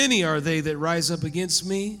Many are they that rise up against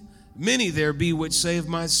me. Many there be which save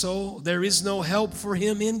my soul. There is no help for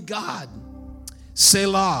him in God.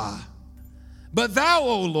 Selah. But thou,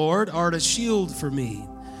 O Lord, art a shield for me,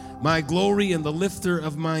 my glory and the lifter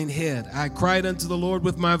of mine head. I cried unto the Lord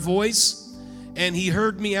with my voice, and he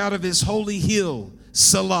heard me out of his holy hill.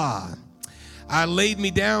 Selah. I laid me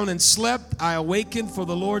down and slept. I awakened, for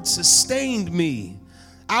the Lord sustained me.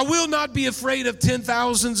 I will not be afraid of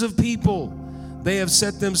 10,000s of people. They have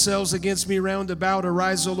set themselves against me round about.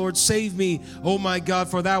 Arise, O Lord, save me, O my God,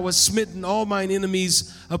 for thou hast smitten all mine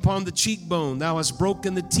enemies upon the cheekbone. Thou hast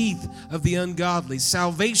broken the teeth of the ungodly.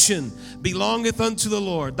 Salvation belongeth unto the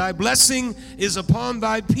Lord. Thy blessing is upon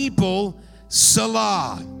thy people.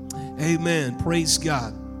 Selah. Amen. Praise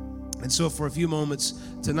God. And so for a few moments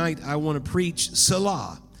tonight, I want to preach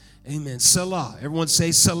Selah. Amen. Selah. Everyone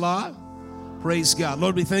say Selah. Praise God.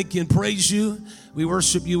 Lord, we thank you and praise you. We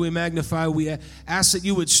worship you. We magnify. We ask that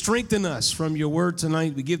you would strengthen us from your word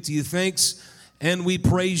tonight. We give to you thanks and we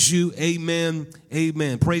praise you. Amen.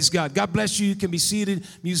 Amen. Praise God. God bless you. You can be seated.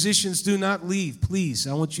 Musicians, do not leave, please.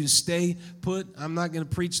 I want you to stay put. I'm not going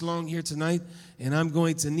to preach long here tonight, and I'm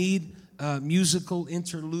going to need musical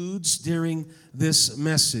interludes during this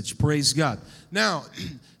message. Praise God. Now,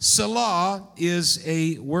 Selah is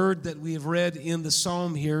a word that we have read in the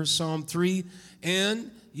Psalm here, Psalm 3,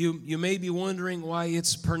 and you may be wondering why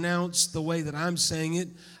it's pronounced the way that I'm saying it.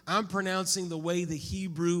 I'm pronouncing the way the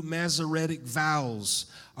Hebrew Masoretic vowels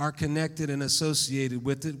are connected and associated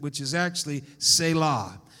with it, which is actually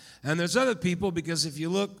Selah. And there's other people, because if you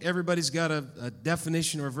look, everybody's got a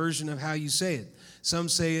definition or version of how you say it. Some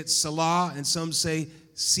say it's Salah, and some say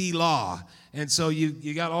Selah. And so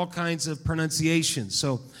you got all kinds of pronunciations.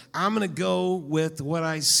 So I'm going to go with what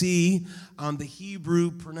I see on the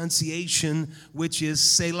Hebrew pronunciation, which is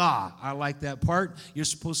Selah. I like that part. You're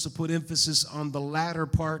supposed to put emphasis on the latter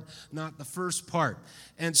part, not the first part.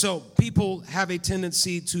 And so people have a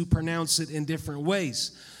tendency to pronounce it in different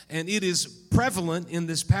ways. And it is prevalent in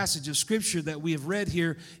this passage of Scripture that we have read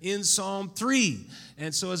here in Psalm 3.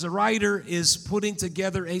 And so as a writer is putting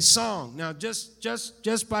together a song. Now,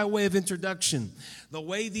 just by way of introduction, the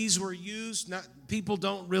way these were used, people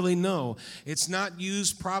don't really know. It's not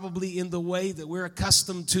used probably in the way that we're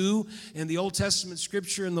accustomed to in the Old Testament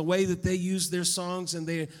Scripture, and the way that they used their songs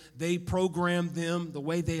and they programmed them, the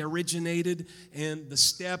way they originated, and the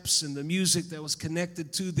steps and the music that was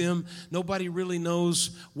connected to them. Nobody really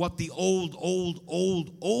knows what the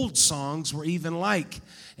old songs were even like.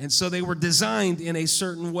 And so they were designed in a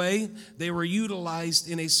certain way. They were utilized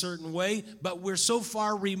in a certain way. But we're so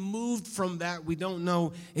far removed from that, we don't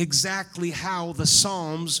know exactly how the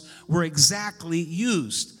Psalms were exactly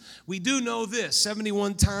used. We do know this: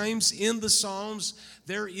 71 times in the Psalms,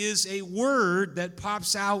 there is a word that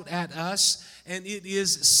pops out at us, and it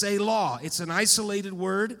is Selah. It's an isolated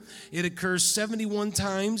word. It occurs 71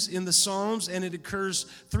 times in the Psalms, and it occurs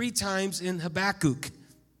 3 times in Habakkuk.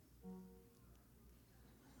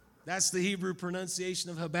 That's the Hebrew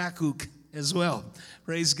pronunciation of Habakkuk as well.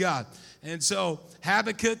 Praise God. And so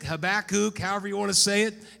Habakkuk, however you want to say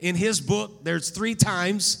it, in his book, there's 3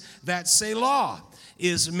 times that Selah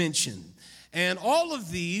is mentioned. And all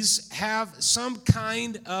of these have some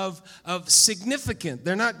kind of significance.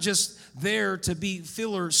 They're not just there to be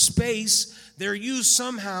filler space. They're used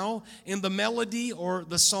somehow in the melody or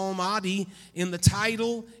the psalmody, in the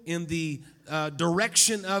title, in the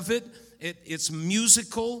direction of it. It's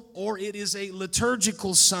musical, or it is a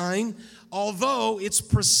liturgical sign, although its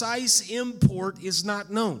precise import is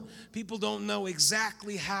not known. People don't know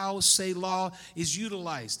exactly how Selah is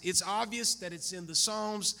utilized. It's obvious that it's in the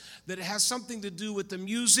Psalms, that it has something to do with the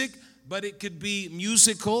music, but it could be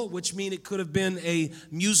musical, which means it could have been a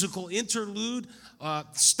musical interlude.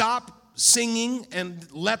 Stop singing and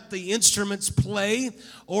let the instruments play,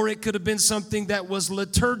 or it could have been something that was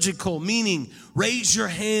liturgical, meaning raise your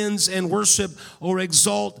hands and worship or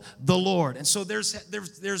exalt the Lord. And so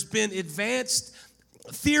there's been advanced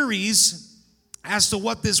theories as to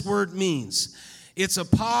what this word means. It's a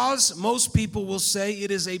pause. Most people will say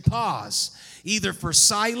it is a pause, either for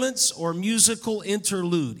silence or musical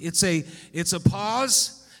interlude. It's a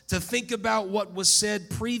pause to think about what was said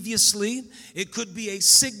previously. It could be a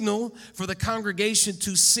signal for the congregation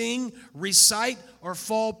to sing, recite, or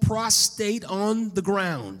fall prostrate on the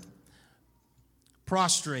ground.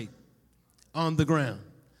 Prostrate on the ground.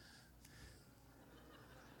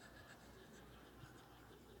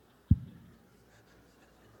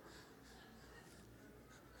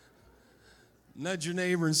 Nudge your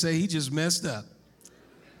neighbor and say, he just messed up.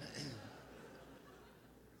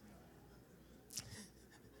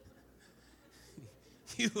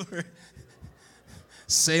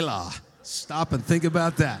 Selah. Stop and think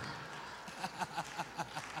about that.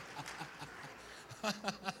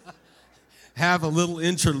 Have a little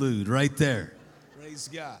interlude right there. Praise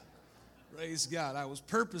God. Praise God. I was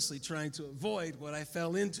purposely trying to avoid what I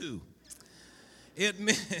fell into. It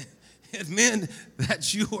meant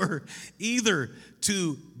that you were either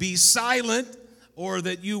to be silent, or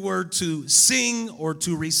that you were to sing or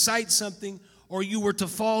to recite something, or you were to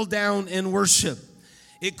fall down and worship.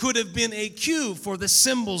 It could have been a cue for the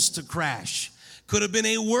cymbals to crash. Could have been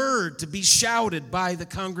a word to be shouted by the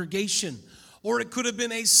congregation. Or it could have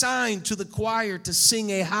been a sign to the choir to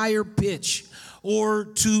sing a higher pitch or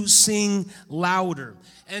to sing louder.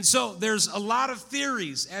 And so there's a lot of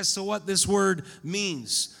theories as to what this word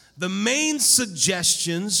means. The main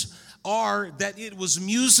suggestions are that it was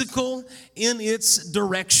musical in its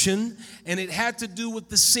direction, and it had to do with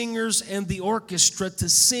the singers and the orchestra to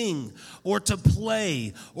sing or to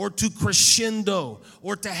play or to crescendo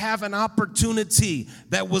or to have an opportunity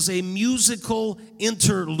that was a musical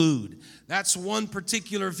interlude. That's one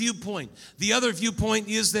particular viewpoint. The other viewpoint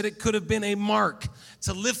is that it could have been a mark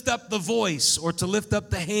to lift up the voice or to lift up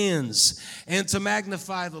the hands and to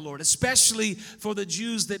magnify the Lord, especially for the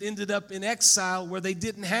Jews that ended up in exile where they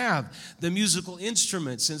didn't have the musical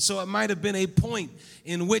instruments. And so it might have been a point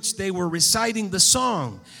in which they were reciting the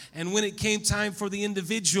song. And when it came time for the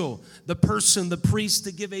individual, the person, the priest,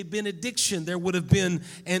 to give a benediction, there would have been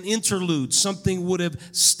an interlude. Something would have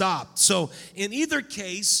stopped. So in either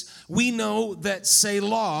case, we know that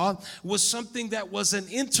Selah was something that was an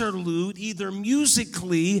interlude, either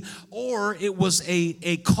musically or it was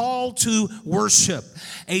a call to worship,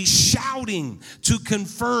 a shouting to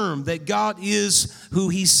confirm that God is who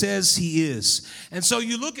he says he is. And so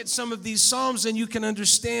you look at some of these psalms and you can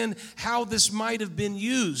understand how this might have been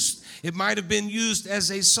used. It might have been used as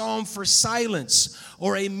a psalm for silence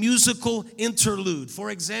or a musical interlude. For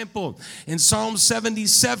example, in Psalm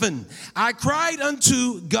 77, I cried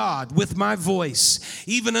unto God with my voice,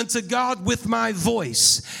 even unto God with my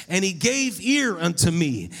voice, and he gave ear unto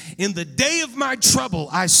me. In the day of my trouble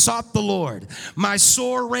I sought the Lord. My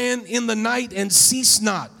sore ran in the night and ceased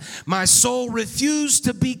not. My soul refused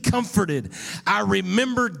to be comforted. I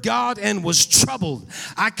remembered God and was troubled.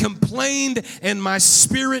 I complained and my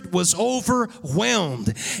spirit was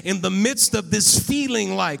overwhelmed. In the midst of this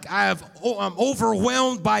feeling like I'm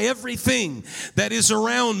overwhelmed by everything that is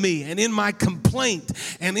around me, and in my complaint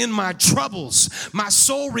and in my troubles, my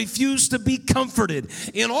soul refused to be comforted.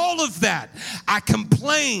 In all of that, I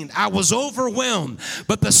complained, I was overwhelmed.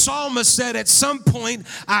 But the psalmist said at some point,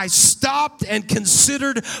 I stopped and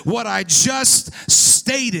considered what I just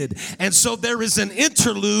stated. And so there is an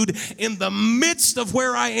interlude in the midst of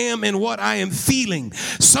where I am and what I am feeling.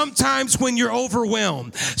 Sometimes when you're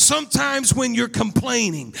overwhelmed, sometimes when you're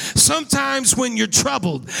complaining, sometimes when you're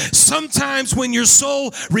troubled, sometimes when your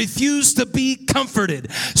soul refused to be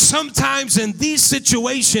comforted, sometimes in these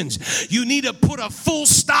situations, you need to put a full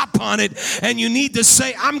stop on it and you need to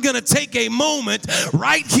say, I'm going to take a moment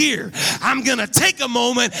right here. I'm going to take a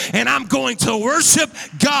moment and I'm going to worship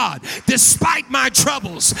God despite my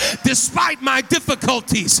troubles, despite my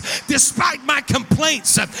difficulties, despite my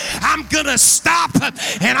complaints. I'm going to stop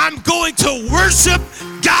and I'm going to worship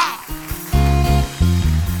God.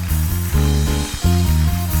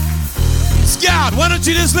 God, why don't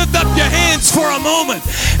you just lift up your hands for a moment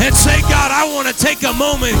and say, God, I want to take a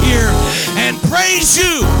moment here and praise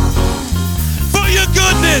you for your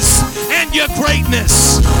goodness and your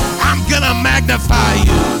greatness. I'm going to magnify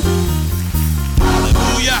you.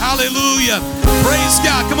 Hallelujah, hallelujah. Praise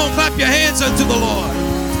God. Come on, clap your hands unto the Lord.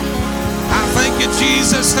 I thank you,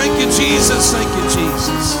 Jesus. Thank you, Jesus. Thank you,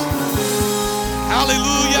 Jesus.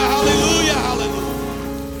 Hallelujah, hallelujah,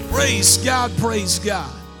 hallelujah. Praise God, praise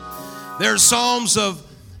God. There are psalms of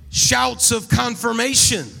shouts of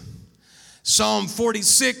confirmation. Psalm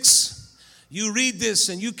 46, you read this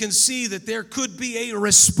and you can see that there could be a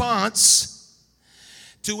response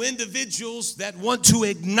to individuals that want to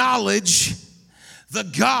acknowledge the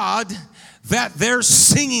God that they're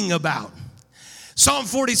singing about. Psalm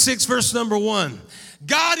 46, verse number 1.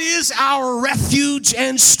 God is our refuge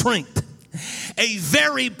and strength, a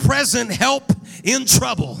very present help in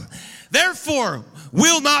trouble. Therefore,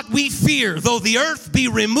 will not we fear, though the earth be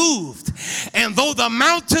removed, and though the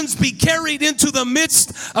mountains be carried into the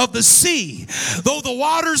midst of the sea, though the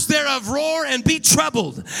waters thereof roar and be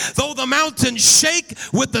troubled, though the mountains shake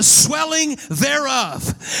with the swelling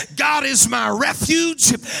thereof. God is my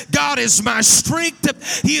refuge. God is my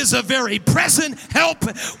strength. He is a very present help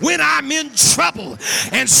when I'm in trouble.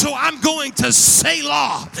 And so I'm going to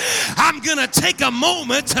Selah. I'm going to take a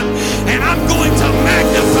moment and I'm going to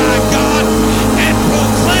magnify God and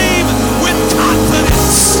proclaim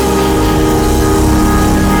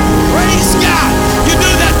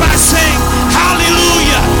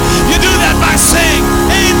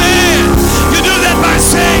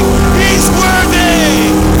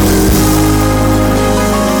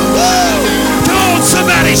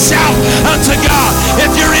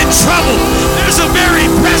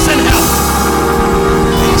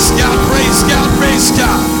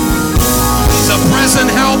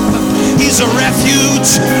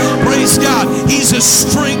refuge. Praise God. He's a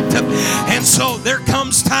strength. And so there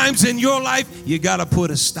comes times in your life you got to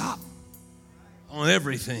put a stop on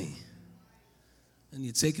everything. And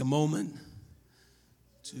you take a moment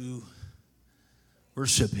to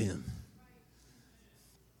worship Him.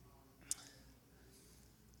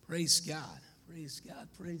 Praise God. Praise God.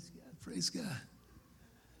 Praise God. Praise God.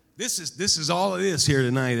 This is all it is here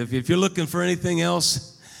tonight. If you're looking for anything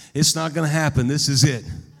else, it's not going to happen. This is it.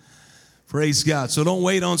 Praise God. So don't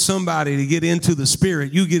wait on somebody to get into the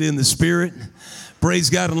Spirit. You get in the Spirit. Praise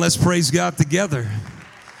God, and let's praise God together.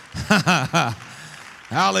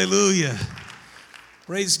 Hallelujah.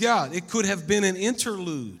 Praise God. It could have been an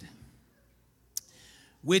interlude,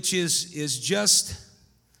 which is just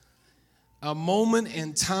a moment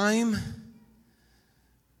in time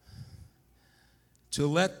to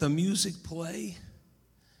let the music play,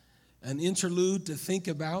 an interlude to think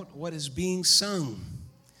about what is being sung.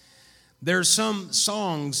 There are some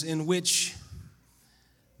songs in which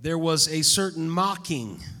there was a certain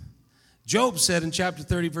mocking. Job said in chapter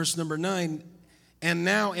 30, verse number 9, and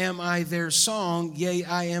now am I their song, yea,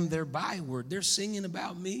 I am their byword. They're singing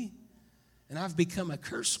about me, and I've become a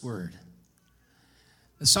curse word.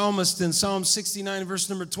 The psalmist in Psalm 69, verse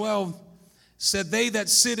number 12, said, they that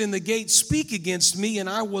sit in the gate speak against me, and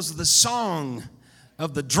I was the song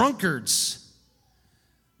of the drunkards.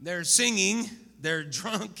 They're singing, they're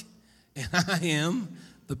drunk, and I am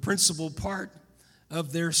the principal part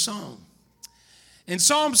of their song. In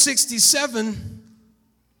Psalm 67,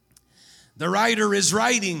 the writer is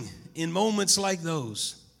writing in moments like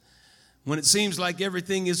those, when it seems like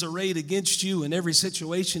everything is arrayed against you and every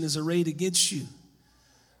situation is arrayed against you.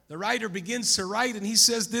 The writer begins to write, and he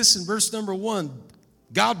says this in verse number 1,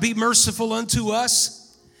 God be merciful unto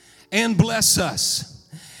us and bless us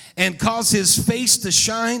and cause His face to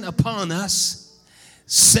shine upon us.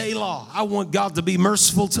 Selah. I want God to be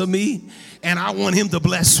merciful to me, and I want Him to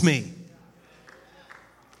bless me.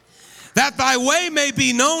 That thy way may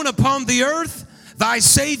be known upon the earth, thy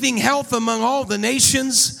saving health among all the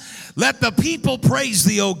nations. Let the people praise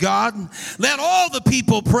thee, O God. Let all the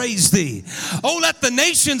people praise thee. Oh, let the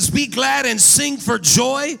nations be glad and sing for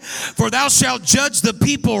joy, for thou shalt judge the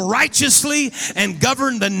people righteously and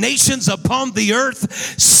govern the nations upon the earth.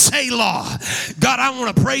 Selah. God, I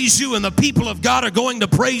want to praise you, and the people of God are going to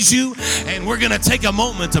praise you, and we're going to take a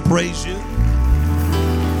moment to praise you.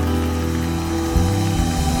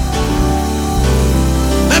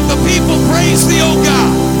 Let the people praise thee, O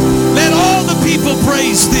God. Let all the people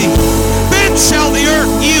praise thee. Then shall the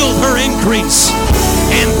earth yield her increase.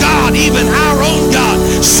 And God, even our own God,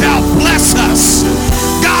 shall bless us.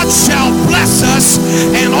 God shall bless us,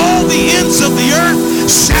 and all the ends of the earth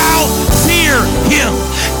shall fear Him.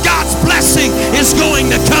 God's blessing is going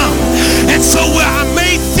to come. And so I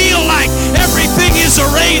may feel like everything is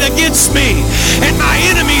arrayed against me and my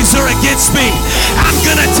enemies are against me, I'm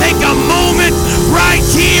going to take a moment right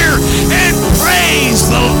here and praise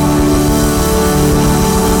the Lord.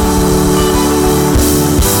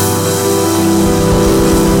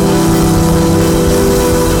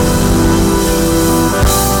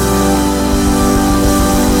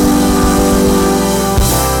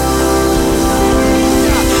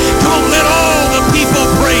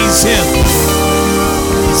 Him.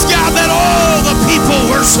 God, let all the people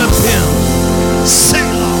worship Him.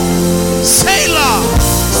 Selah, Selah,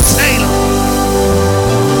 Selah.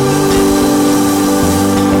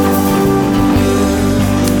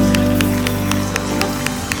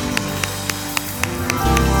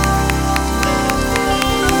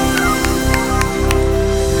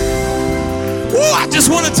 I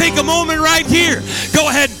just want to take a moment right here. Go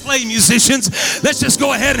ahead and play, musicians. Let's just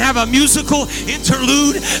go ahead and have a musical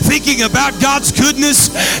interlude thinking about God's goodness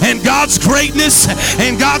and God's greatness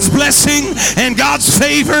and God's blessing and God's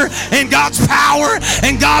favor and God's power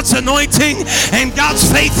and God's anointing and God's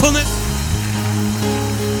faithfulness.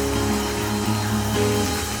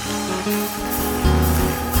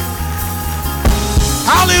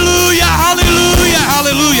 Hallelujah, hallelujah,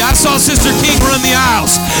 hallelujah. I saw Sister King run the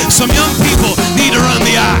aisles. Some young people need to run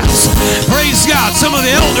the aisles. Praise God. Some of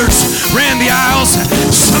the elders ran the aisles.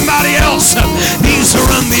 Somebody else needs to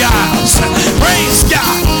run the aisles. Praise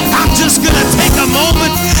God. I'm just going to take a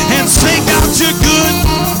moment and say, God, you're good.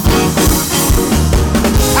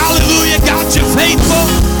 Hallelujah. God, you're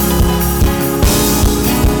faithful.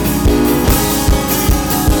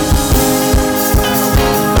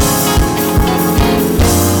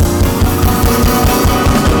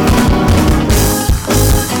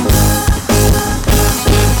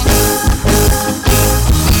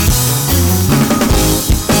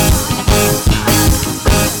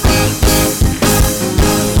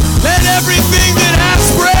 Everything that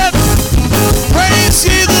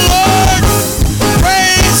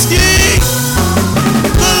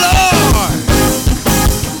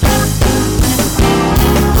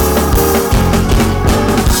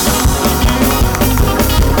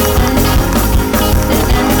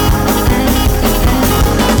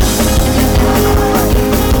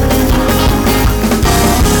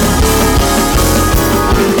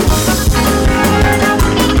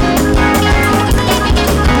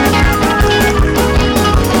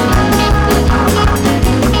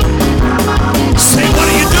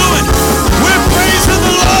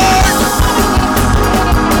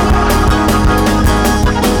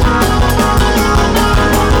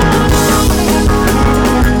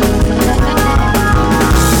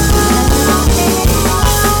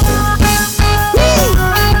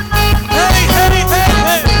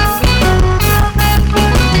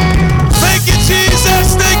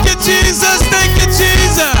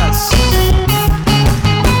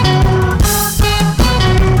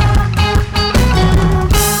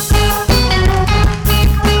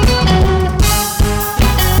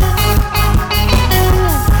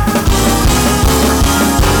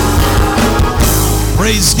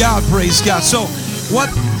Praise God. So what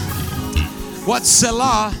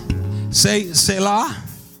Selah? Say Selah.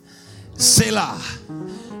 Selah.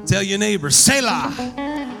 Tell your neighbor, Selah.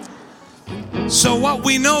 So what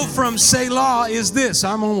we know from Selah is this.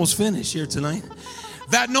 I'm almost finished here tonight.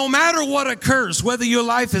 That no matter what occurs, whether your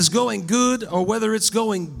life is going good or whether it's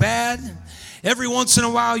going bad, every once in a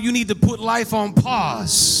while you need to put life on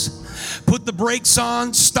pause. Put the brakes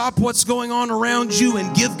on, stop what's going on around you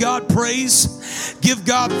and give God praise, give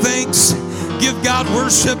God thanks, give God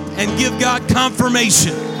worship, and give God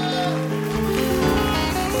confirmation.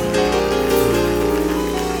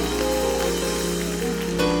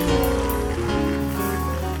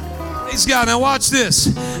 Praise God. Now watch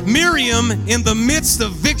this. Miriam, in the midst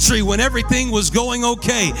of victory, when everything was going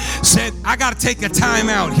okay, said, I got to take a time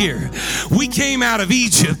out here. We came out of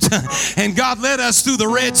Egypt and God led us through the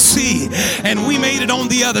Red Sea and we made it on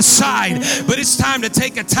the other side. But it's time to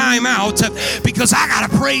take a time out because I got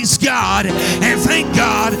to praise God and thank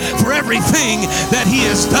God for everything that He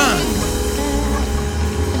has done.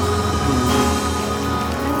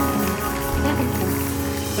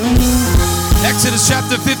 Exodus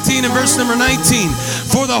chapter 15 and verse number 19.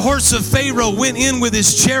 For the horse of Pharaoh went in with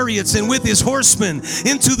his chariots and with his horsemen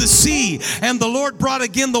into the sea, and the Lord brought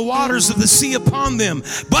again the waters of the sea upon them.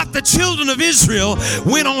 But the children of Israel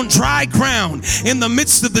went on dry ground in the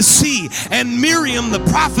midst of the sea. And Miriam the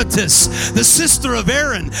prophetess, the sister of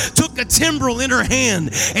Aaron, took a timbrel in her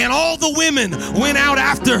hand, and all the women went out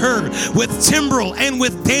after her with timbrel and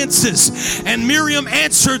with dances. And Miriam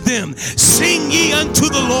answered them, Sing ye unto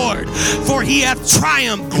the Lord, for He hath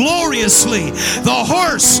triumphed gloriously. The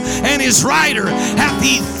horse and his rider hath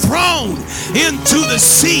He thrown into the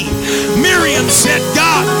sea. Miriam said,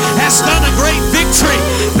 God has done a great victory,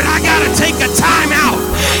 but I got to take a time out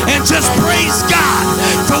and just praise God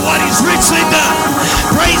for what He's richly done.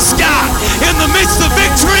 Praise God. In the midst of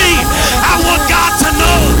victory, I want God to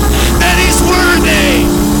know that He's worthy.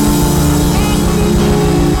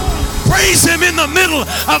 Praise Him in the middle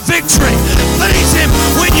of victory. Praise Him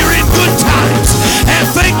when you're in good times. And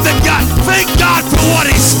thank God for what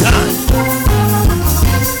He's done.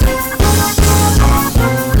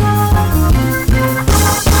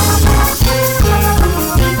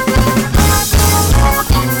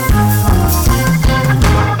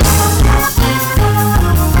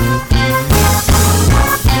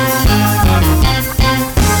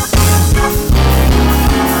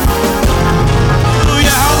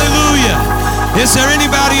 Is there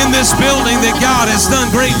anybody in this building that God has done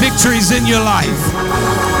great victories in your life?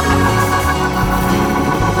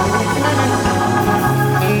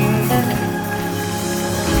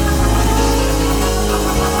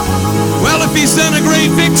 Well, if He's done a great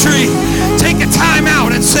victory, take a time out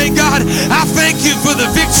and say, God, I thank You for the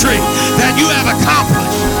victory that You have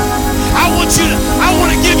accomplished. I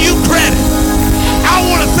want to give You credit. I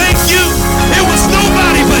want to thank You. It was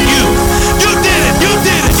nobody but You. You did it. You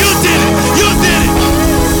did it. You did it. You did it.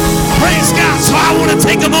 Praise God. So I want to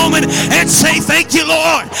take a moment and say, thank You,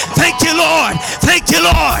 Lord. Thank You, Lord. Thank You,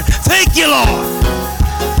 Lord. Thank You, Lord.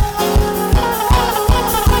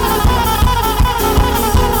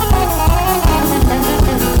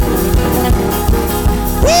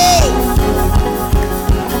 Woo!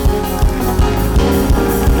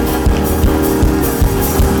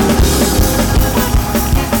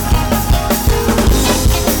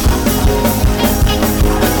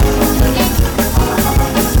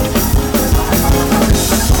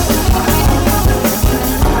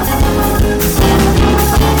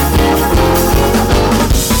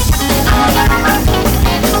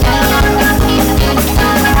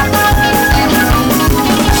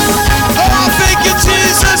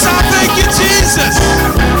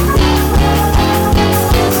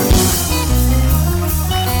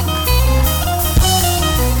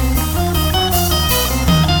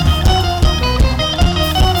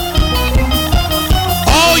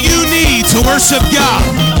 Worship God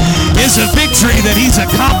is a victory that He's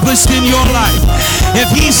accomplished in your life.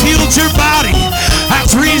 If He's healed your body,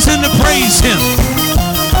 that's reason to praise Him.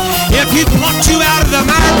 If He plucked you out of the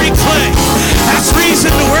miry clay, that's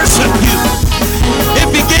reason to worship You.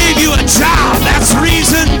 If He gave you a job, that's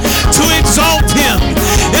reason to exalt Him.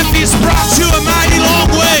 If He's brought you a mighty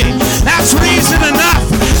long way, that's reason enough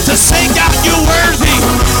to say, God, You're worthy.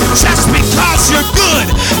 Just because You're good,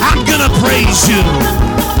 I'm gonna praise You.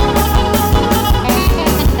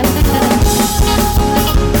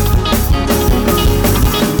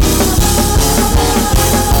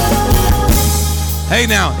 Hey,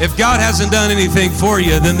 now, if God hasn't done anything for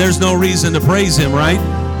you, then there's no reason to praise Him, right?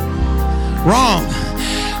 Wrong.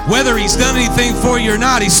 Whether He's done anything for you or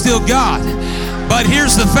not, He's still God. But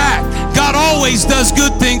here's the fact. God always does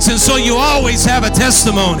good things, and so you always have a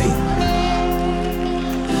testimony.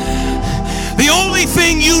 The only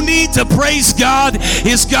thing you need to praise God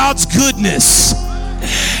is God's goodness.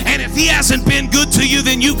 And if he hasn't been good to you,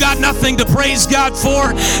 then you got nothing to praise God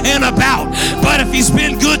for and about. But if he's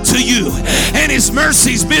been good to you, and his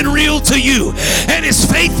mercy's been real to you, and his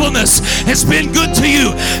faithfulness has been good to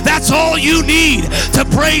you, that's all you need to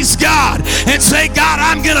praise God and say, God,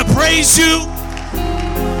 I'm going to praise you.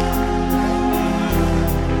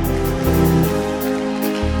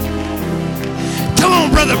 Come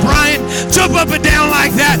on, Brother Brian, jump up and down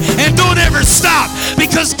like that and don't ever stop,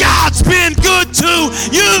 because God's been good to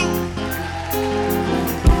you.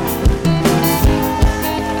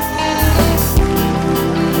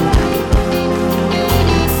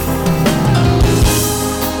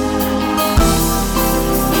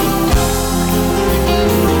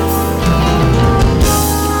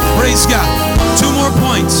 Praise God.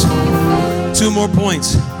 Two more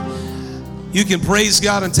points. You can praise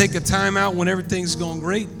God and take a time out when everything's going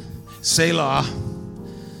great. Selah.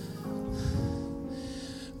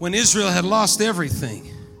 When Israel had lost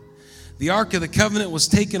everything, the Ark of the Covenant was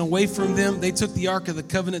taken away from them. They took the Ark of the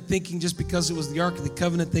Covenant thinking just because it was the Ark of the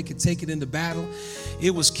Covenant, they could take it into battle.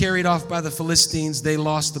 It was carried off by the Philistines. They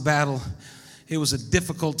lost the battle. It was a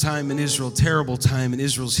difficult time in Israel, terrible time in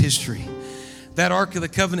Israel's history. That Ark of the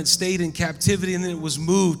Covenant stayed in captivity, and then it was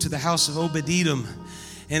moved to the house of Obed-Edom.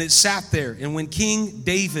 And it sat there. And when King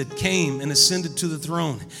David came and ascended to the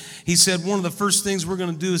throne, he said, one of the first things we're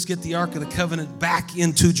going to do is get the Ark of the Covenant back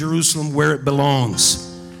into Jerusalem where it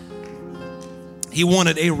belongs. He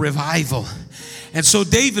wanted a revival. And so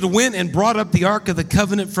David went and brought up the Ark of the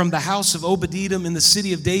Covenant from the house of Obed-Edom in the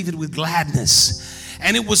city of David with gladness.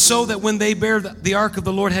 And it was so that when they bare the Ark of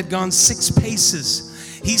the Lord had gone 6 paces,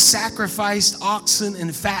 he sacrificed oxen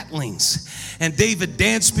and fatlings. And David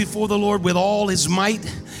danced before the Lord with all his might.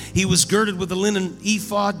 He was girded with a linen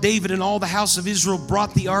ephod. David and all the house of Israel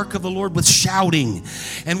brought the ark of the Lord with shouting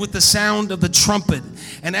and with the sound of the trumpet.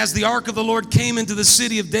 And as the ark of the Lord came into the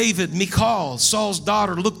city of David, Michal, Saul's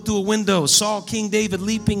daughter, looked through a window, saw King David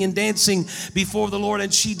leaping and dancing before the Lord,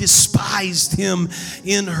 and she despised him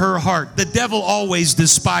in her heart. The devil always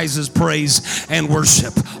despises praise and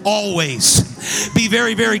worship. Always. Be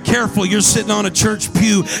very, very careful. You're sitting on a church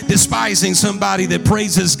pew despising somebody that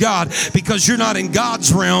praises God, because you're not in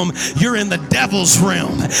God's realm, you're in the devil's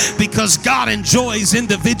realm, because God enjoys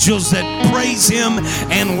individuals that praise him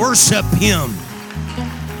and worship him.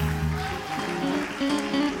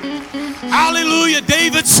 Hallelujah.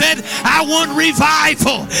 David said, I want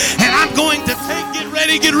revival, and I'm going to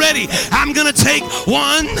get ready. I'm going to take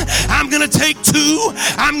 1, I'm going to take 2,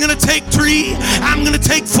 I'm going to take 3, I'm going to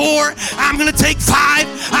take 4, I'm going to take 5,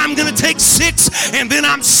 I'm going to take 6, and then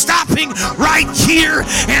I'm stopping right here,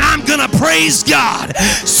 and I'm going to praise God.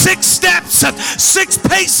 6 steps, 6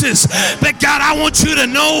 paces. But God, I want you to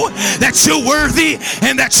know that you're worthy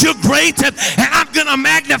and that you're great, and I'm going to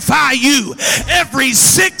magnify you. Every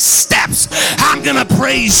 6 steps, I'm going to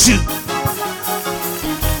praise you.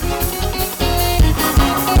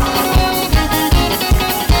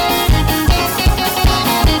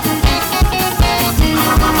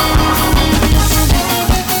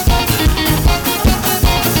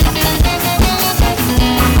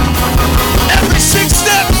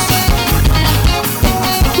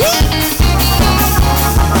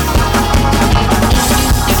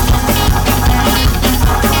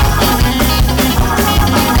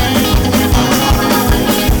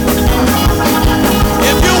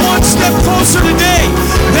 Closer today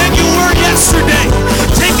than you were yesterday.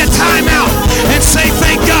 Take a time out and say,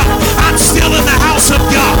 thank God I'm still in the house of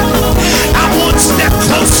God. I'm 1 step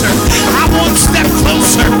closer. I'm 1 step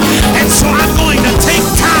closer. And so I'm going to take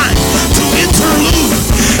time to interlude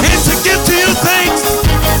and to give to you thanks.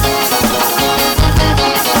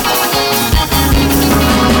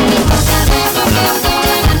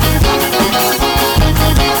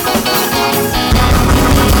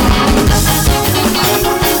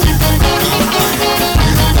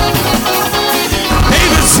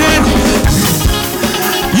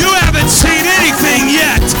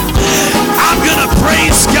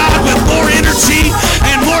 Praise God with more energy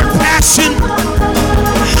and more passion.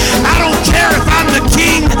 I don't care if I'm the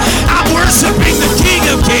king, I'm worshiping the King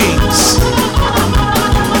of Kings.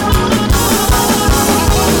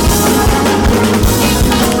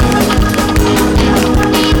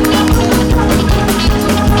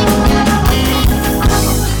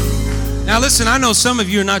 Now listen, I know some of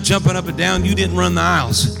you are not jumping up and down. You didn't run the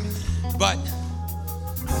aisles. But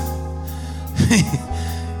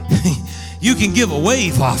you can give a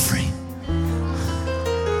wave offering.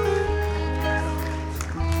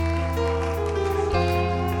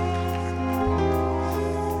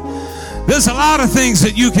 There's a lot of things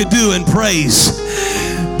that you could do in praise.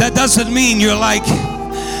 That doesn't mean you're like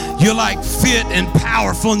fit and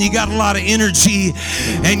powerful and you got a lot of energy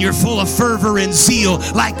and you're full of fervor and zeal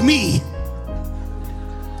like me.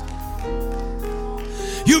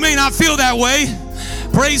 You may not feel that way.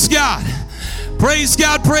 Praise God. Praise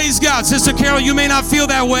God, praise God. Sister Carol, you may not feel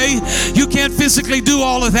that way. You can't physically do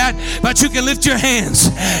all of that, but you can lift your hands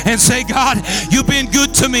and say, God, you've been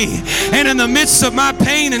good to me. And in the midst of my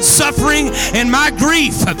pain and suffering and my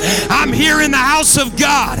grief, I'm here in the house of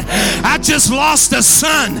God. I just lost a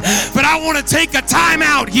son, but I want to take a time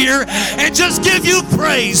out here and just give you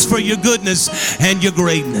praise for your goodness and your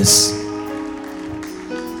greatness.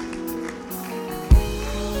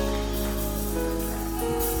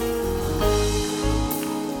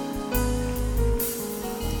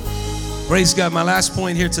 Praise God. My last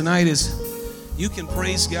point here tonight is you can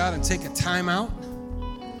praise God and take a time out.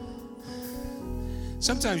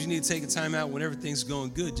 Sometimes you need to take a time out when everything's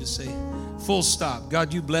going good. Just say, full stop.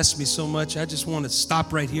 God, you blessed me so much. I just want to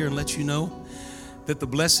stop right here and let you know that the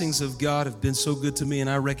blessings of God have been so good to me, and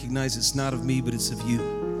I recognize it's not of me, but it's of you.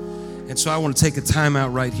 And so I want to take a time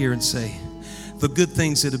out right here and say, the good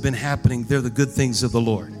things that have been happening, they're the good things of the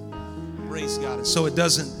Lord. Praise God. So it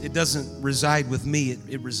doesn't reside with me.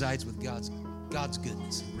 It resides with God's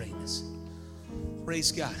goodness and greatness.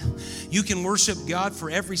 Praise God. You can worship God for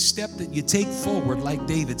every step that you take forward, like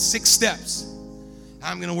David. 6 steps.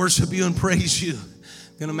 I'm going to worship you and praise you.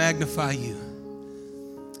 I'm going to magnify you.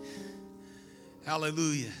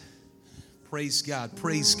 Hallelujah. Praise God.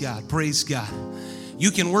 Praise God. Praise God.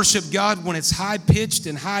 You can worship God when it's high-pitched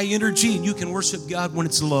and high energy, and you can worship God when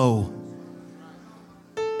it's low.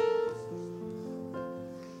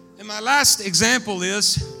 And my last example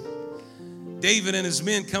is David and his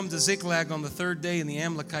men come to Ziklag on the 3rd day, and the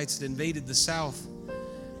Amalekites had invaded the south,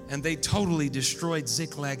 and they totally destroyed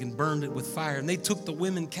Ziklag and burned it with fire. And they took the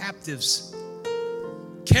women captives,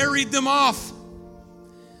 carried them off.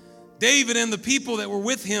 David and the people that were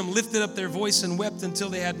with him lifted up their voice and wept until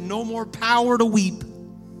they had no more power to weep.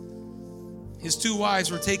 His 2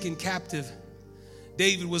 wives were taken captive.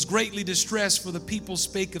 David was greatly distressed, for the people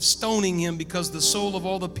spake of stoning him, because the soul of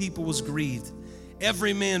all the people was grieved,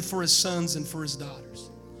 every man for his sons and for his daughters.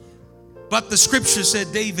 But the scripture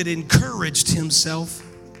said David encouraged himself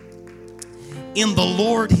in the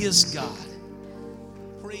Lord his God.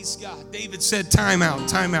 Praise God. David said, time out.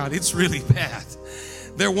 It's really bad.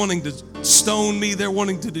 They're wanting to stone me, they're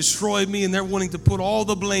wanting to destroy me, and they're wanting to put all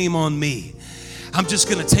the blame on me. I'm just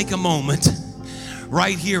going to take a moment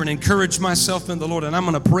right here and encourage myself in the Lord. And I'm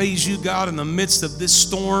going to praise you, God, in the midst of this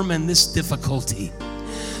storm and this difficulty.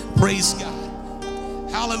 Praise God.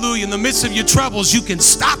 Hallelujah. In the midst of your troubles, you can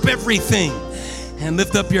stop everything and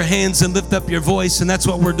lift up your hands and lift up your voice. And that's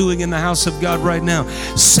what we're doing in the house of God right now.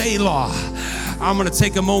 Selah. I'm going to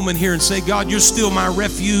take a moment here and say, God, you're still my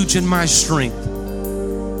refuge and my strength.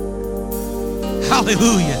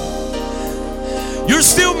 Hallelujah. You're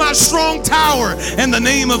still my strong tower, and the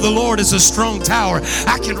name of the Lord is a strong tower.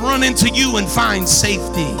 I can run into you and find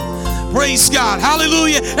safety. Praise God.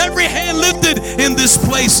 Hallelujah. Every hand lifted in this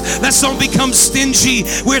place. Let's don't become stingy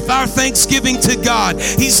with our thanksgiving to God.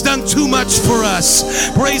 He's done too much for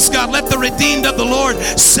us. Praise God. Let the redeemed of the Lord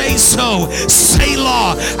say so.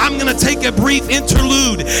 Selah. I'm going to take a brief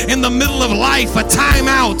interlude in the middle of life, a time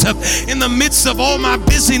out in the midst of all my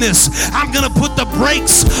busyness. I'm going to put the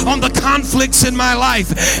brakes on the conflicts in my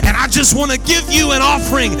life, and I just want to give you an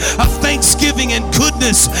offering of thanksgiving and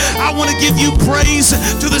goodness. I want to give you praise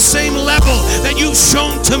to the same level that you've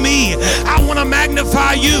shown to me. I want to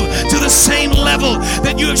magnify you to the same level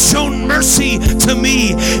that you have shown mercy to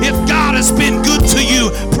me. If God has been good to you,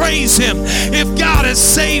 praise him. If God has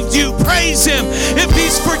saved you, praise him. If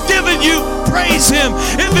he's forgiven you, praise him.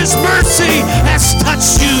 If his mercy has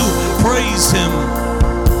touched you, praise him.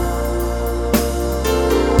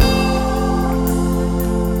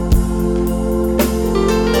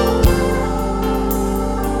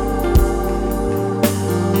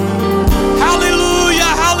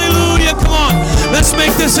 Let's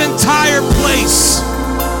make this entire place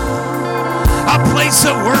a place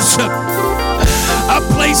of worship, a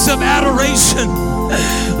place of adoration.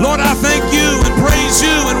 Lord, I thank you and praise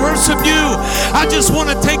you and worship you. I just want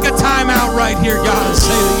to take a time out right here, God, and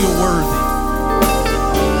say that you're worthy.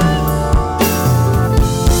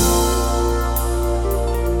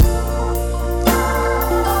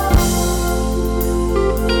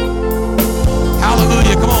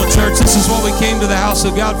 Hallelujah. Come on, church. This is what we came to the house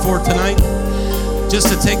of God for tonight. Just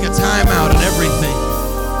to take a time out and everything.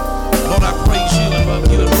 Lord, I praise you and love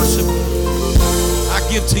you and worship you. I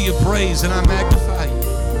give to you praise and I magnify you.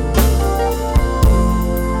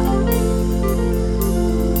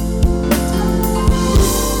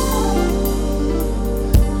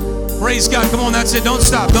 Praise God. Come on, that's it. Don't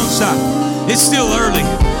stop. Don't stop. It's still early.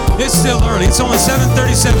 It's still early. It's only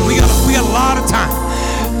 7:37. We got a lot of time.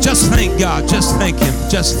 Just thank God. Just thank Him.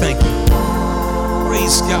 Just thank Him.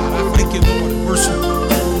 Praise God. I thank you, Lord. Worship.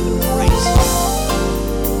 Praise God.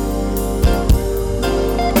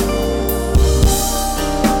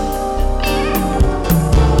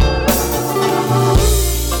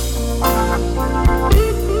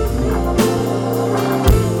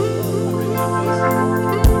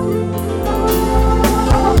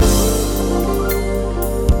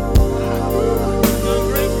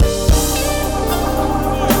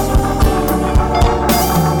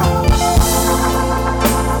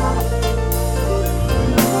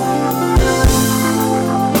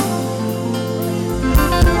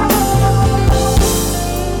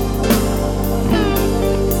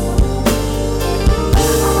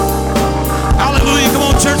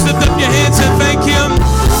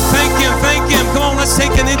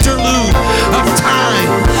 Take an interlude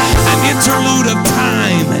of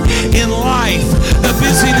time in life, the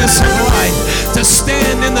busyness of life, to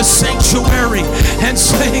stand in the sanctuary and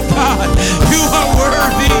say, God, you are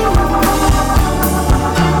worthy.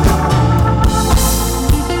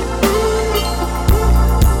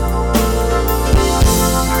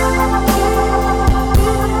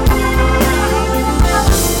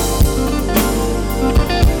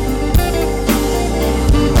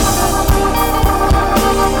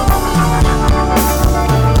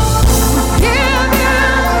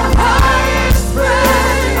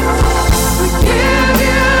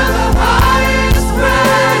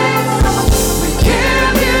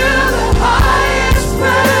 Give you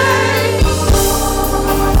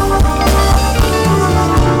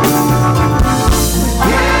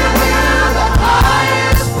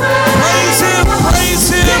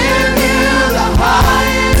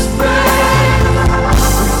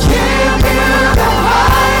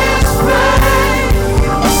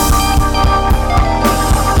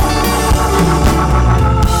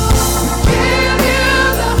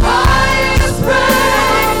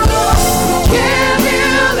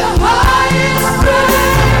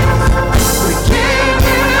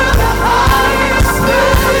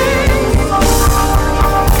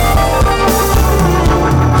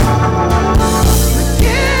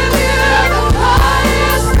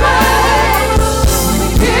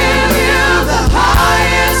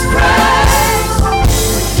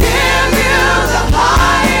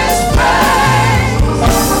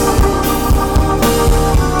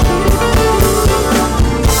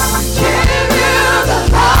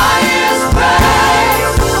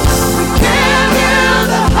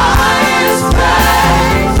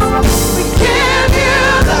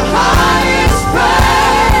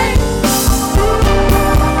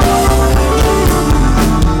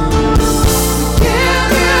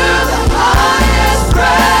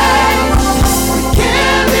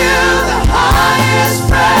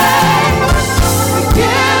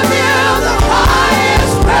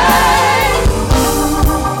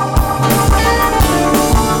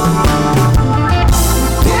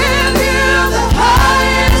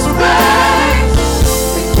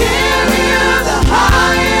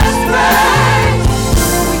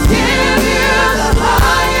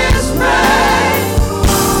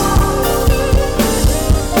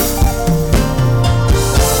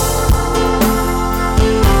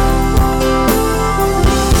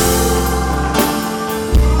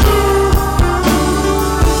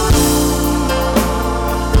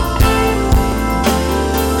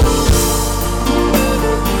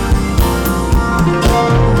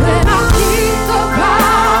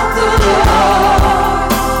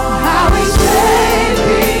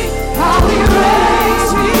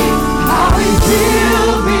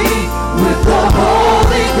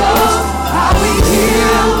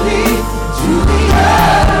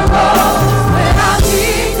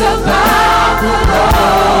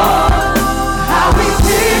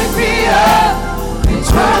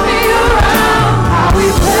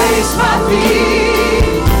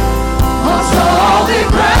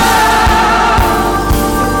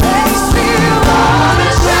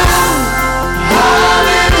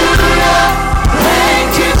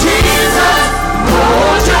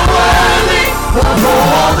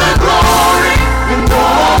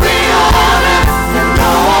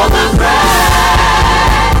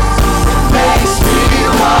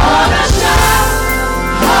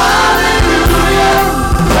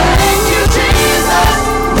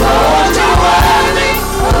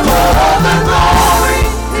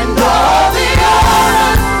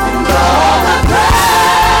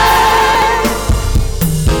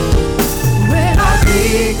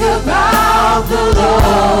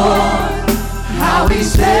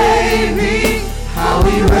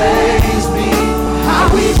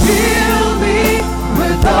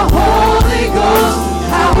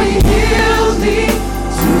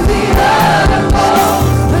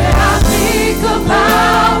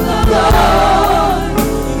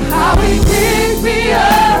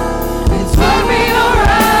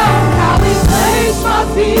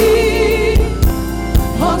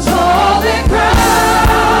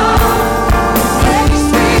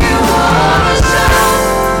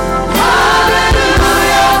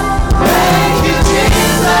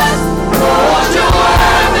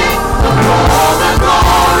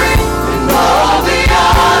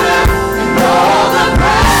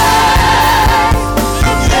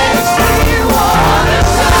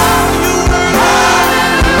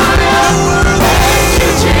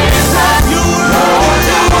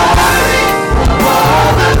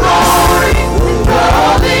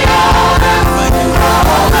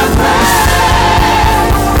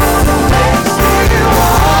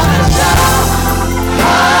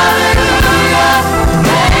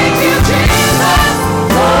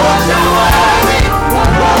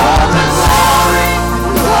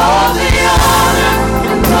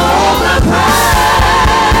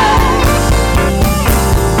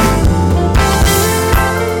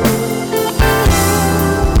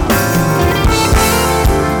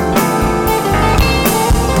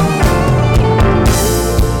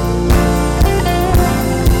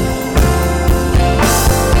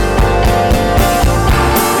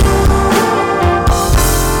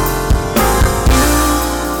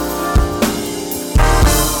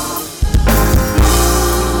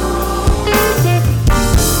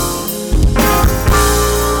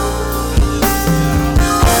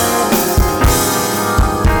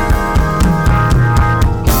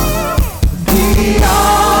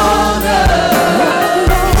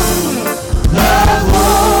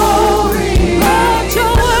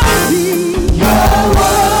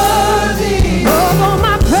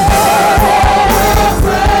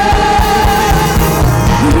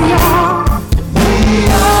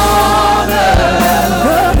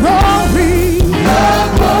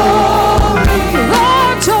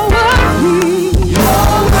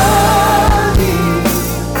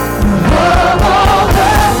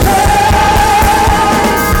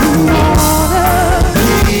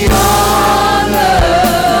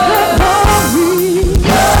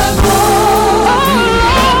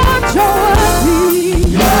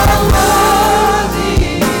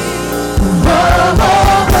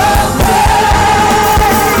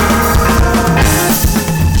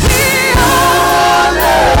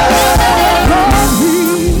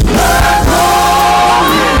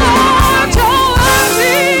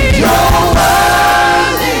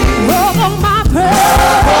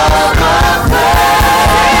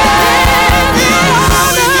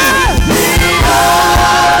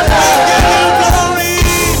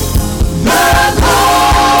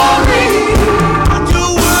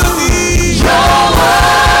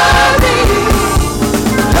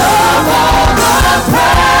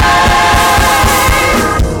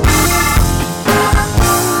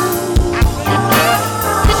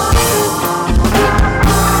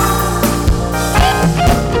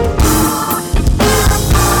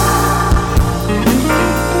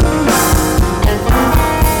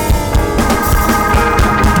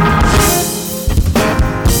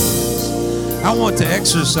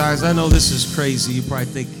exercise. I know this is crazy. You probably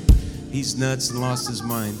think he's nuts and lost his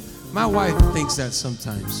mind. My wife thinks that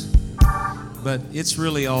sometimes, but it's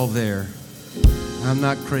really all there. I'm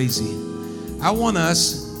not crazy. I want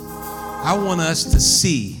us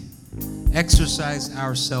to exercise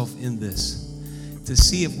ourselves in this, to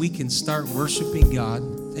see if we can start worshiping God.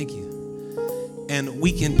 Thank you. And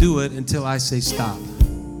we can do it until I say stop.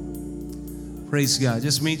 Praise God. It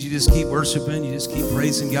just means you just keep worshiping, you just keep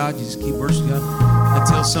praising God, you just keep worshiping God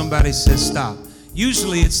until somebody says stop.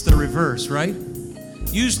 Usually it's the reverse, right?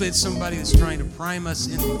 Usually it's somebody that's trying to prime us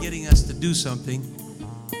into getting us to do something,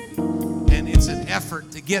 and it's an effort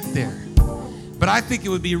to get there. But I think it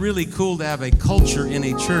would be really cool to have a culture in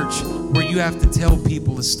a church where you have to tell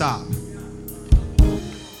people to stop.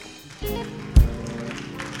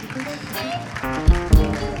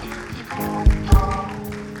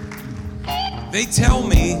 They tell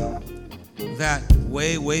me that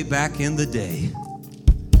way back in the day,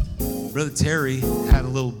 Brother Terry had a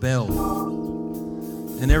little bell,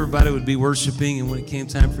 and everybody would be worshiping, and when it came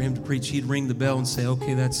time for him to preach, he'd ring the bell and say,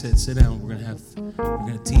 "Okay, that's it, sit down, we're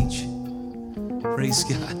gonna teach." Praise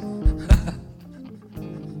God.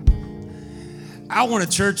 I want a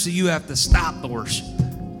church that you have to stop the worship,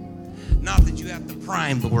 not that you have to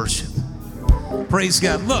prime the worship. Praise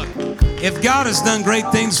God. Look, if God has done great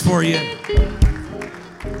things for you,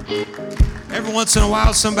 every once in a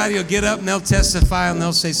while somebody will get up and they'll testify and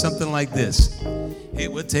they'll say something like this: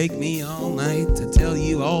 "It would take me all night to tell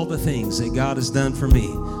you all the things that God has done for me."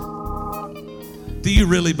 Do you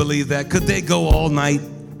really believe that? Could they go all night?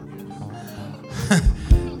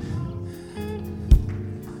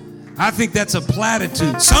 I think that's a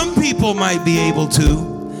platitude. Some people might be able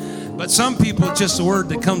to, but some people, it's just a word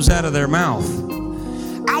that comes out of their mouth.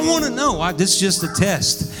 I want to know, this is just a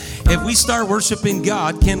test. If we start worshiping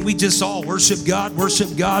God, can we just all worship God,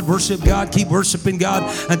 worship God, worship God, keep worshiping God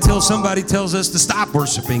until somebody tells us to stop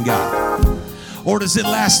worshiping God? Or does it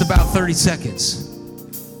last about 30 seconds?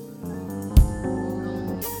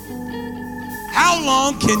 How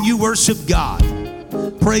long can you worship God?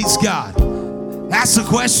 Praise God. That's the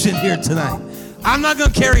question here tonight. I'm not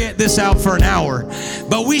going to carry this out for an hour,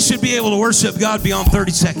 but we should be able to worship God beyond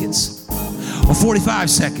 30 seconds or 45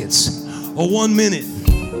 seconds or 1 minute.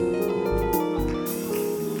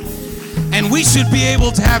 And we should be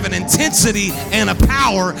able to have an intensity and a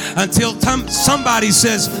power until somebody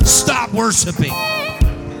says, "Stop worshiping."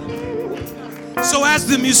 So as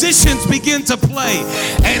the musicians begin to play,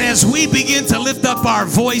 and as we begin to lift up our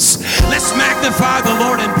voice, let's magnify the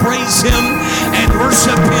Lord and praise Him and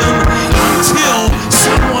worship Him until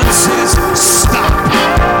someone says, "Stop."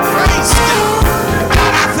 Praise God.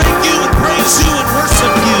 God, I thank you and praise you and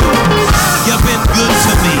worship you. You've been good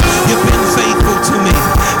to me. You've been faithful to me.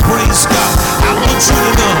 Praise God. I want you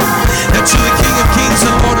to know that you're the King of Kings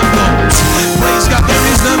and Lord of Lords. Praise God. There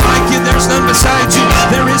is none like you. There's none beside you.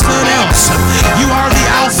 There is none else. You are the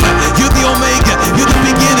Alpha. You're the Omega. You're the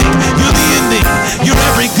beginning. You're the ending. You're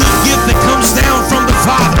every good gift that comes down from the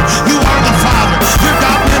Father. You are the Father. You're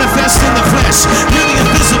God manifest in the flesh. You're the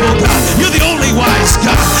invisible God. You're the only wise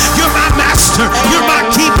God. You're my master. You're my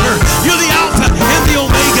keeper. You're the Alpha and the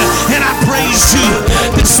Omega. And I praise you.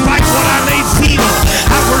 Despite what I may feel,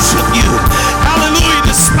 I worship you. Hallelujah.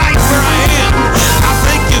 Despite where I am, I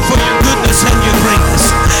thank you for your goodness and your greatness.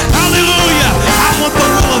 Hallelujah. I want the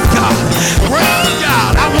will of God. Praise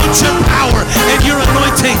God. I want your power and your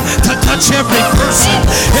anointing to touch every person,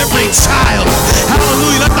 every child.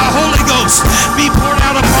 Hallelujah. Let the Holy Ghost be poured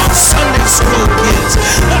out upon Sunday school kids.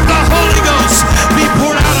 Let the Holy Ghost be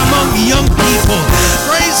poured out among young people.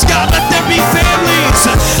 Praise God. Let there be families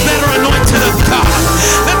that are anointed of God.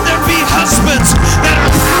 Let there be husbands that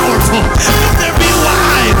are powerful. Let there be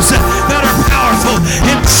wives that are powerful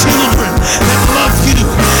and children that love you.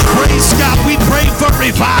 Praise God. We pray for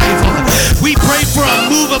revival. We pray for a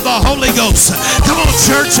move of the Holy Ghost. Come on,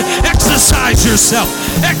 church. Exercise yourself.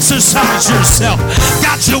 Exercise yourself.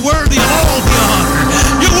 God, you're worthy of all the honor.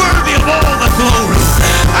 You're worthy of all the glory.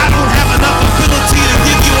 I don't have enough ability to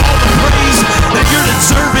give you all the praise that you're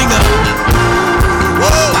deserving of. Woo!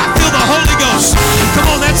 I feel the Holy Ghost. Come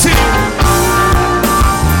on, that's it.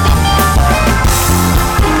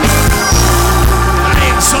 I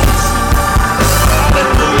exalt you.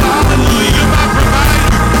 Hallelujah, hallelujah. You're my provider.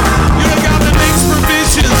 You're the God that makes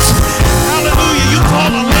provisions. Hallelujah. You call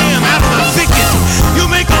a lamb out of the thicket. You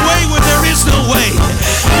make a way where there is no way.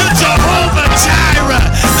 You're Jehovah Jireh,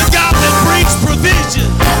 the God that brings provision.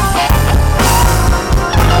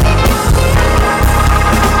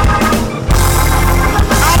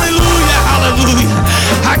 Hallelujah.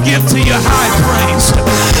 I give to you high praise.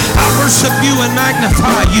 I worship you and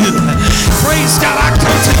magnify you. Praise God. I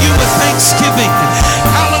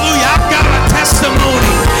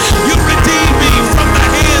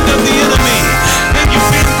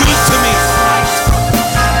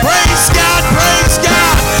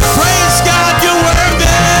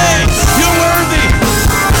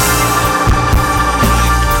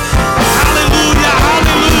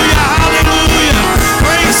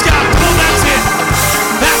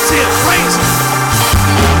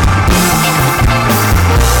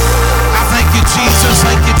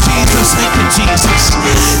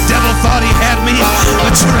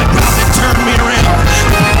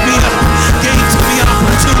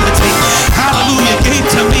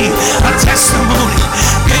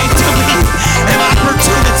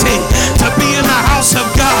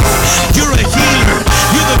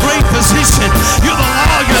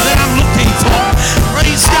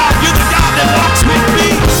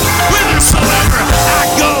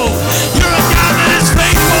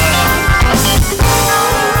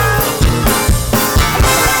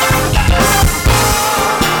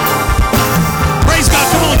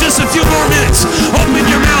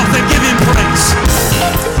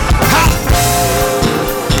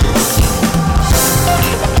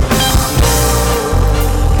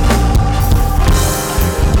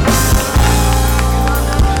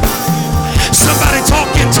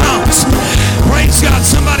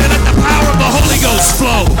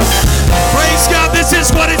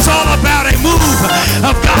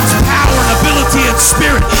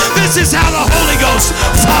Spirit. This is how the Holy Ghost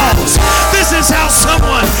falls. This is how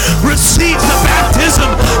someone receives the baptism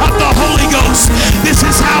of the Holy Ghost. This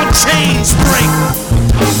is how chains break.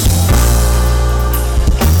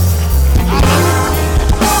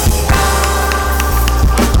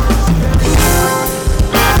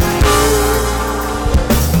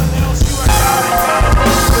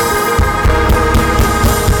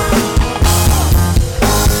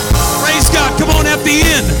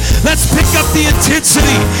 Let's pick up the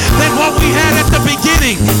intensity than what we had at the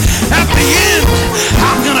beginning. At the end,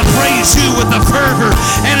 I'm going to praise you with a fervor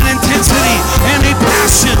and an intensity and a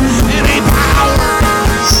passion and a power.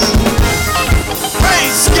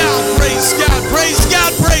 Praise God, praise God, praise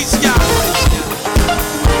God, praise God, praise God.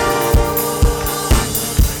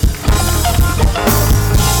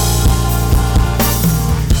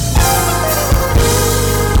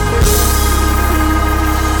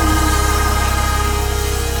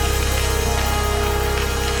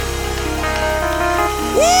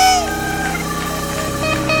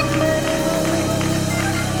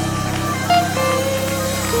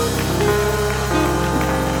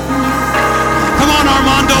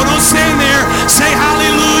 Stand there, say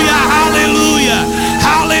hallelujah, hallelujah,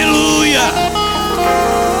 hallelujah.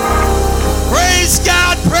 Praise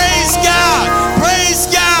God, praise God, praise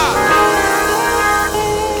God.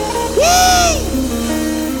 Woo!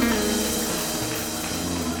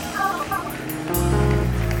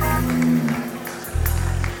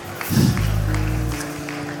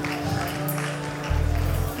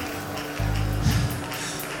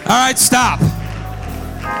 All right, stop.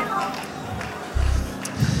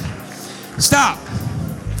 Stop.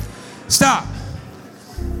 Stop.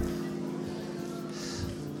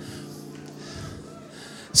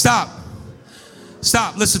 Stop.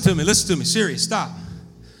 Stop. Listen to me. Listen to me. Serious. Stop.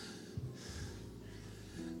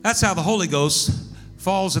 That's how the Holy Ghost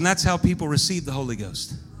falls, and that's how people receive the Holy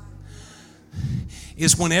Ghost.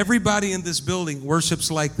 Is when everybody in this building worships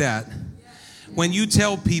like that. When you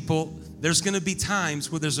tell people there's going to be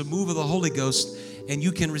times where there's a move of the Holy Ghost and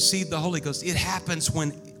you can receive the Holy Ghost, it happens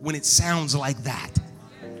when it sounds like that.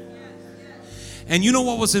 And you know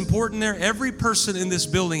what was important there? Every person in this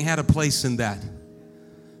building had a place in that.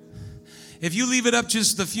 If you leave it up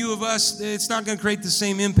just a few of us, it's not going to create the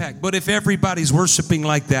same impact. But if everybody's worshiping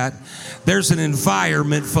like that, there's an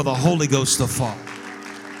environment for the Holy Ghost to fall.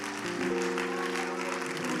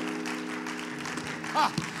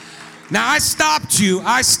 Now, I stopped you,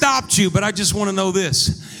 but I just want to know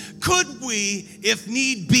this. Could we, if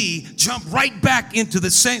need be, jump right back into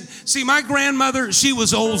the same? See, my grandmother, she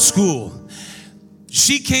was old school.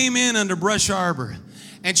 She came in under Brush Arbor,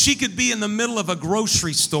 and she could be in the middle of a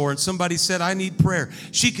grocery store and somebody said, I need prayer.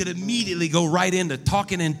 She could immediately go right into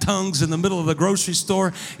talking in tongues in the middle of the grocery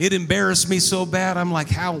store. It embarrassed me so bad. I'm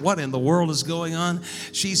like, what in the world is going on?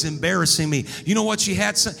 She's embarrassing me. You know what she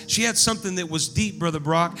had? She had something that was deep, Brother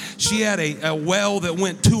Brock. She had a well that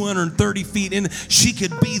went 230 feet in. She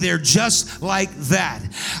could be there just like that.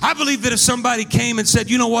 I believe that if somebody came and said,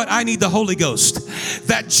 you know what? I need the Holy Ghost.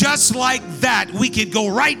 That just like that, we could go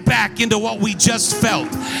right back into what we just felt.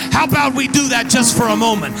 How about we do that just for a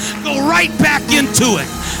moment? Go right back into it.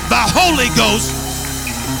 The Holy Ghost.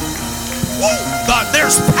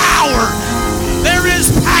 There's power. There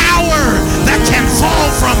is power that can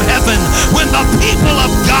fall from heaven when the people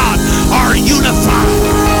of God are unified.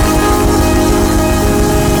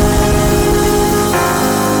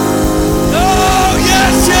 Oh,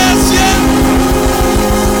 yes, yes, yes.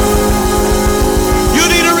 You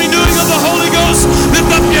need a renewing of the Holy Ghost?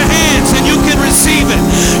 Lift up your hands and you can receive it.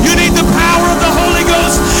 You need the power of the Holy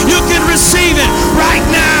Ghost? You can receive it right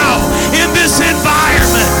now in this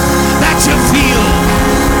environment that you feel.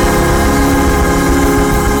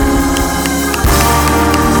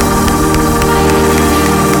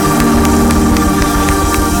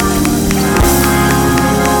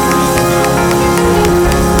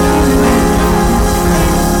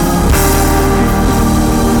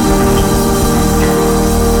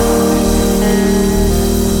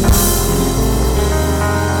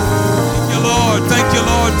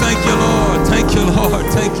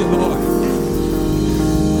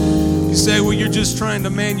 Just trying to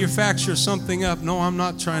manufacture something up. No, I'm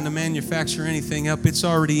not trying to manufacture anything up. It's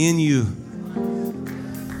already in you.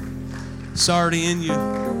 It's already in you.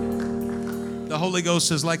 The Holy Ghost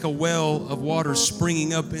is like a well of water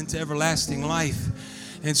springing up into everlasting life.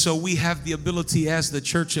 And so we have the ability as the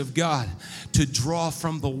church of God to draw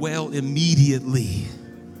from the well immediately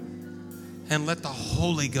and let the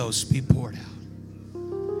Holy Ghost be poured out.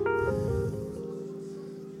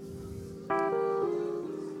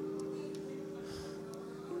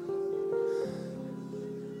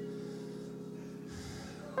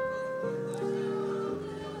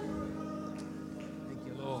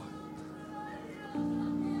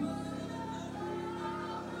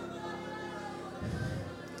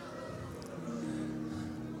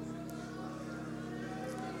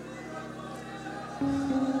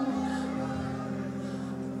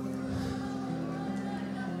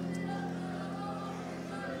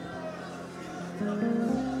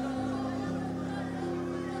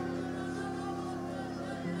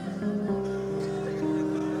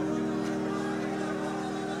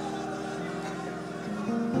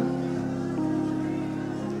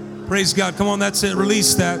 Praise God. Come on, that's it.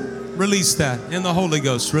 Release that. Release that in the Holy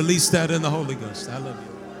Ghost. Release that in the Holy Ghost. I love you.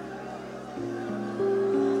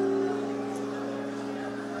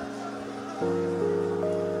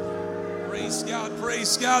 Praise God,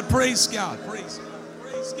 praise God, praise God, praise God,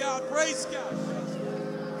 praise God, praise God.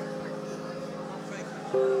 Thank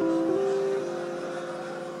you.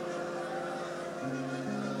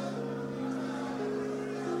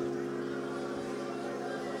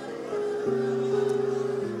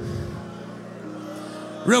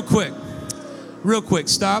 Real quick,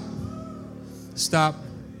 stop.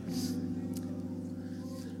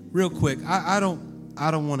 Real quick, I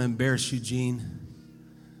don't want to embarrass you, Gene,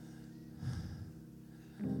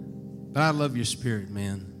 but I love your spirit,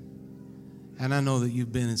 man, and I know that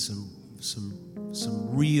you've been in some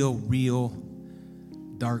real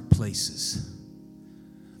dark places.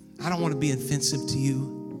 I don't want to be offensive to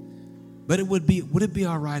you, but would it be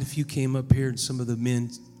all right if you came up here and some of the men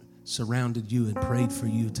surrounded you and prayed for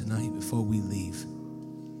you tonight before we leave?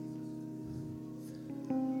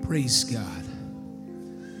 Praise God.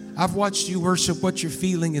 I've watched you worship. What you're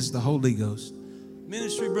feeling is the Holy Ghost.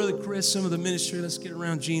 Ministry, Brother Chris, some of the ministry. Let's get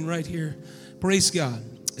around Gene right here. Praise God.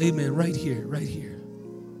 Amen. Right here, right here.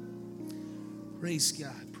 Praise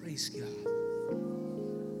God. Praise God.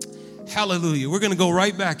 Hallelujah. We're going to go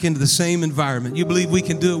right back into the same environment. You believe we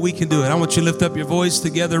can do it? We can do it. I want you to lift up your voice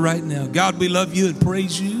together right now. God, we love you and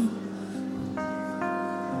praise you.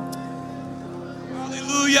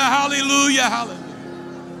 Hallelujah, hallelujah, hallelujah.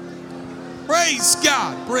 Praise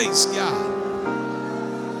God, praise God.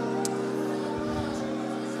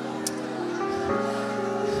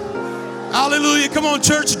 Hallelujah. Come on,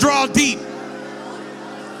 church, draw deep.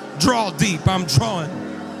 Draw deep. I'm drawing.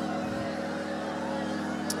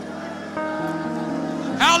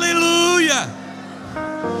 Hallelujah.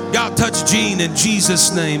 God, touch Gene in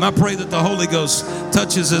Jesus' name. I pray that the Holy Ghost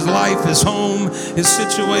touches his life, his home, his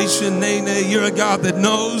situation. Nene, you're a God that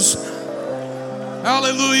knows.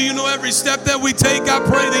 Hallelujah. You know every step that we take. I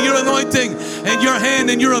pray that your anointing and your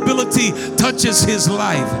hand and your ability touches his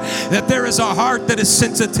life. That there is a heart that is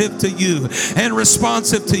sensitive to you and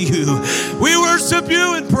responsive to you. We worship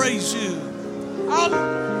you and praise you.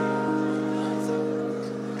 Hallelujah.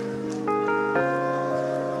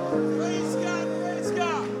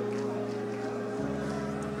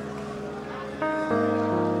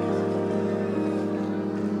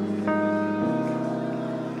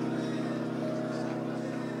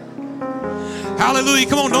 Hallelujah.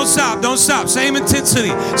 Come on, don't stop. Don't stop. Same intensity.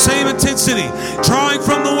 Same intensity. Drawing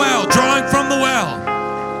from the well. Drawing from the well.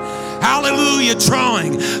 Hallelujah.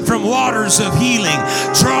 Drawing from waters of healing.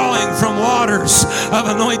 Drawing from waters of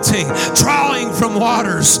anointing. Drawing from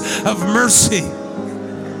waters of mercy.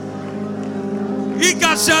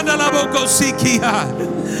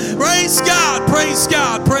 Praise God, praise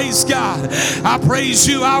God, praise God. I praise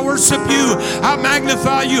you, I worship you, I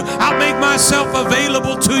magnify you, I make myself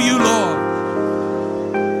available to you, Lord.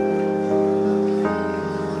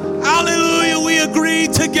 Hallelujah, we agree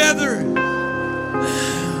together.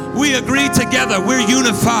 We agree together, we're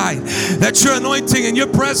unified, that your anointing and your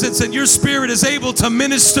presence and your spirit is able to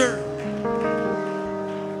minister.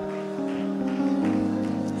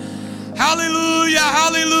 Hallelujah,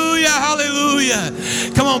 hallelujah, hallelujah.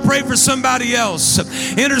 Come on, pray for somebody else.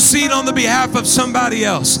 Intercede on the behalf of somebody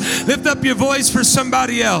else. Lift up your voice for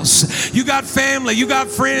somebody else. You got family, you got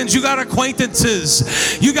friends, you got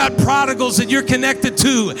acquaintances, you got prodigals that you're connected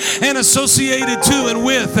to and associated to and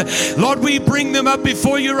with. Lord, we bring them up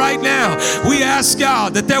before you right now. We ask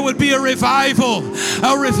God that there would be a revival,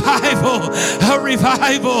 a revival, a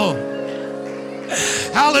revival.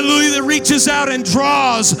 Hallelujah, that reaches out and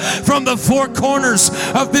draws from the four corners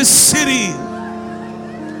of this city.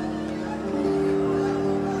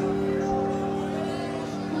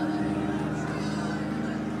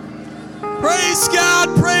 Praise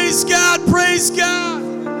God, praise God, praise God.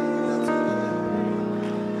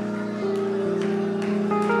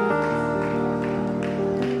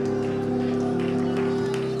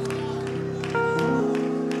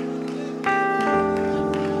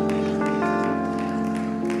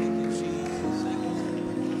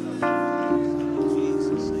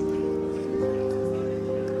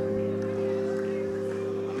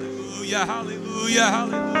 Hallelujah,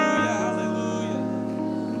 hallelujah.